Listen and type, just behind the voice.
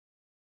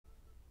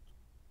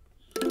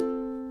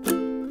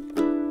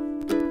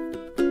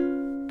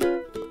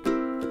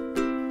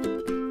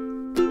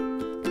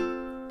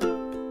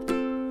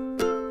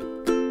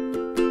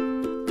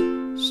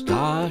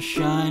stars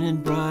shining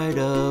bright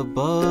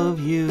above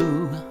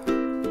you.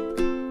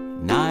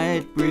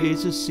 Night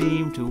breezes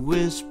seem to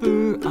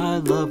whisper, I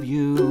love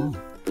you.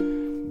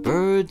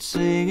 Birds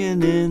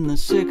singing in the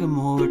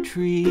sycamore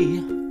tree.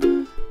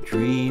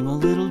 Dream a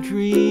little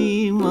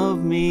dream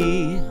of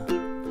me.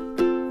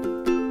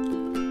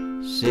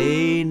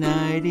 Say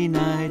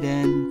nighty-night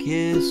and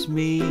kiss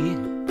me.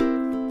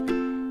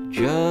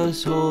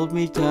 Just hold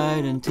me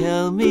tight and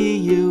tell me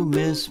you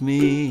miss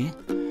me.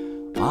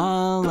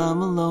 While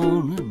I'm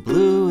alone and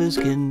blue as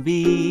can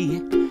be,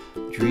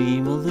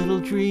 dream a little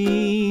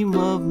dream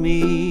of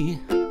me.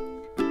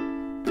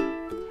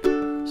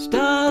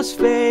 Stars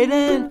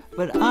fading,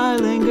 but I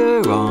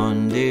linger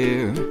on,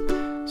 dear,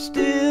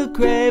 still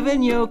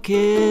craving your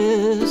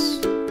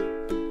kiss.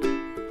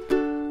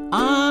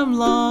 I'm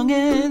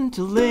longing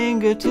to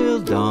linger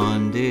till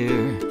dawn,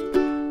 dear,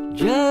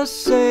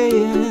 just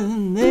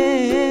saying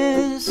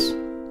this.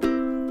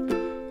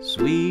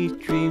 Sweet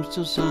dreams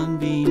till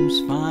sunbeams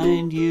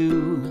find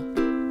you.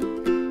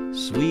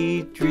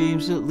 Sweet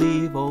dreams that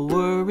leave all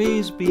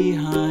worries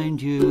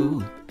behind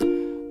you.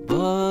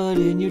 But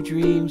in your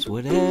dreams,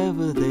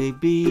 whatever they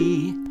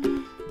be,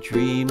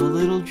 dream a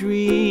little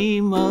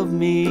dream of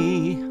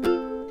me.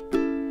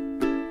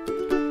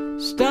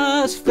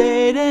 Stars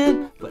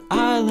fading, but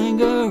I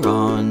linger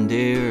on,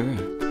 dear,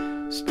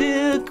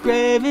 still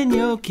craving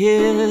your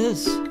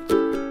kiss.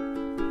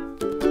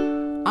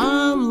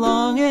 I'm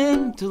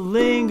longing to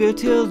linger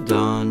till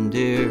dawn,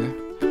 dear,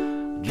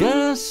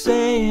 just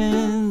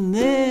saying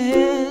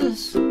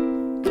this.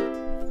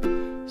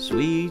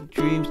 Sweet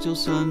dreams till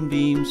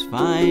sunbeams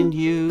find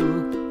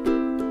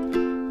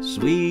you.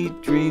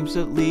 Sweet dreams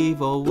that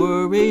leave all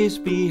worries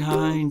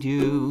behind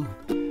you.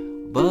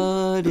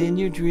 But in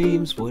your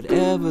dreams,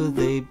 whatever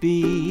they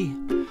be,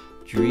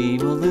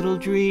 dream a little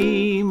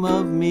dream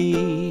of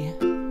me.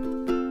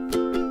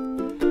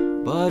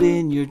 But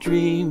in your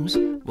dreams,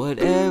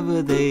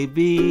 whatever they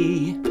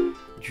be,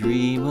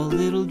 dream a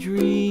little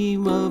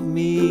dream of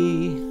me.